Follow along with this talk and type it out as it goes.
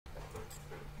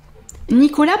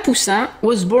Nicolas Poussin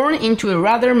was born into a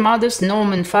rather modest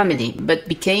Norman family, but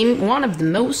became one of the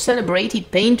most celebrated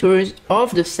painters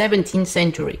of the 17th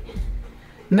century.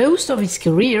 Most of his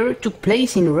career took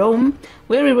place in Rome,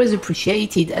 where he was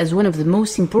appreciated as one of the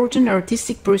most important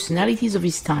artistic personalities of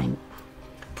his time.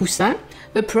 Poussin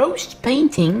approached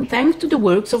painting thanks to the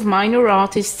works of minor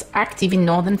artists active in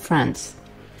northern France.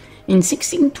 In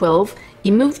 1612,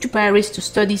 he moved to Paris to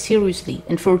study seriously,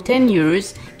 and for 10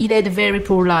 years he led a very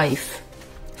poor life.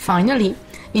 Finally,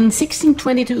 in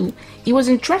 1622, he was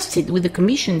entrusted with a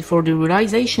commission for the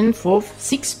realization of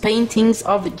 6 paintings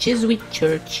of the Jesuit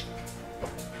church.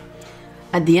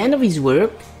 At the end of his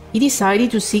work, he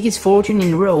decided to seek his fortune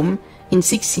in Rome. In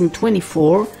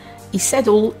 1624, he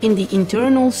settled in the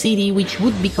internal city which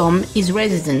would become his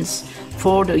residence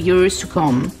for the years to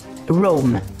come,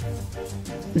 Rome.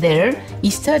 There, he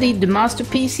studied the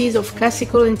masterpieces of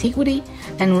classical antiquity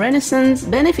and Renaissance,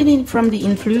 benefiting from the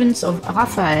influence of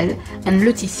Raphael and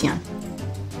Titian.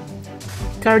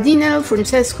 Cardinal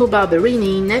Francesco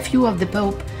Barberini, nephew of the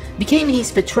Pope, became his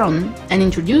patron and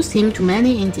introduced him to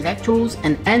many intellectuals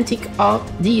and antique art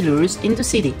dealers in the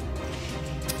city.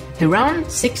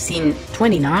 Around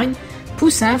 1629,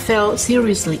 Poussin fell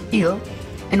seriously ill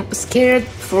and was cared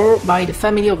for by the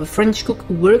family of a French cook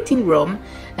who worked in Rome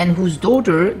and whose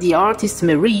daughter the artist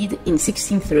married in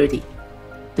 1630.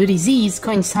 The disease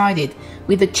coincided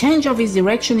with the change of his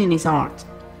direction in his art.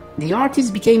 The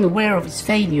artist became aware of his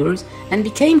failures and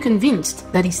became convinced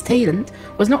that his talent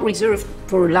was not reserved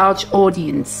for a large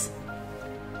audience.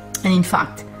 And in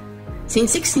fact,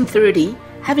 since 1630,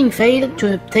 having failed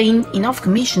to obtain enough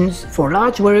commissions for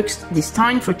large works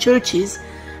destined for churches,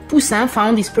 Poussin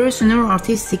found his personal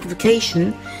artistic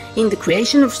vocation in the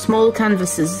creation of small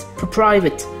canvases for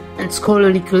private and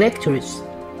scholarly collectors.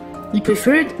 He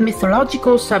preferred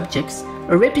mythological subjects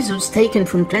or episodes taken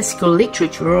from classical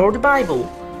literature or the Bible.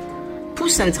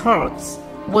 Poussin's art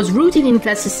was rooted in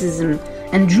classicism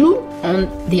and drew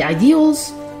on the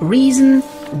ideals, reason,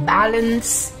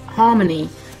 balance, harmony,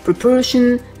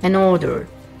 proportion, and order.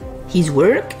 His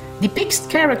work depicts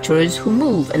characters who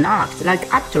move and act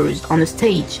like actors on a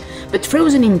stage, but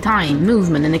frozen in time,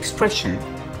 movement, and expression.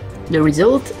 The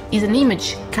result is an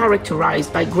image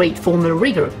characterized by great formal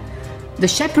rigor. The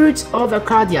shepherds of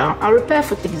Arcadia are a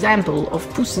perfect example of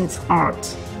Poussin's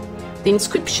art. The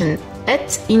inscription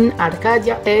 "Et in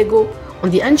Arcadia ego"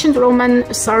 on the ancient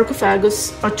Roman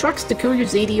sarcophagus attracts the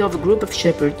curiosity of a group of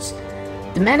shepherds.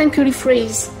 The melancholy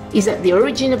phrase is at the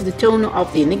origin of the tone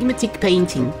of the enigmatic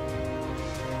painting.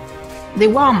 The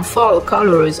warm fall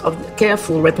colors of the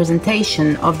careful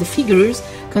representation of the figures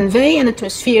convey an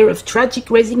atmosphere of tragic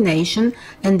resignation,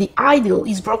 and the idyll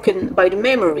is broken by the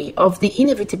memory of the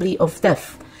inevitably of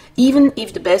death, even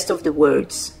if the best of the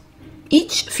words.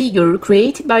 Each figure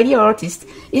created by the artist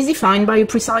is defined by a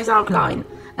precise outline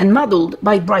and modeled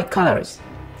by bright colors.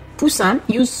 Poussin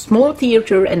used small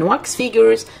theater and wax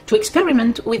figures to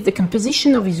experiment with the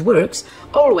composition of his works,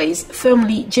 always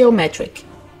firmly geometric.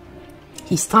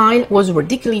 His style was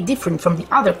radically different from the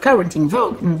other current in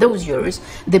vogue in those years,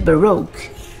 the Baroque,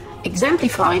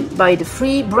 exemplified by the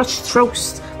free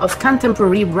brushstrokes of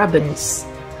contemporary Rubens.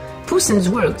 Poussin's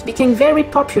works became very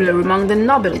popular among the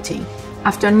nobility.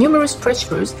 After numerous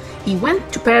pressures, he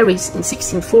went to Paris in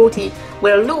 1640,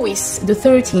 where Louis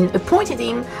XIII appointed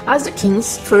him as the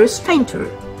king's first painter.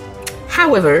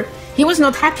 However, he was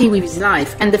not happy with his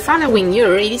life, and the following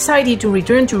year he decided to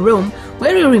return to Rome,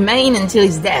 where he remained until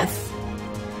his death.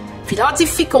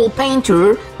 Philosophical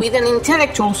painter with an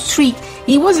intellectual streak,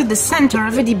 he was at the center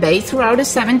of a debate throughout the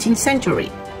 17th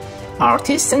century.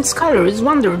 Artists and scholars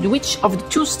wondered which of the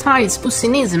two styles,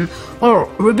 Poussinism or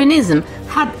Rubenism,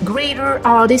 had greater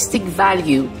artistic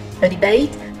value, a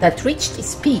debate that reached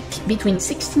its peak between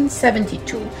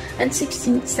 1672 and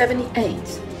 1678.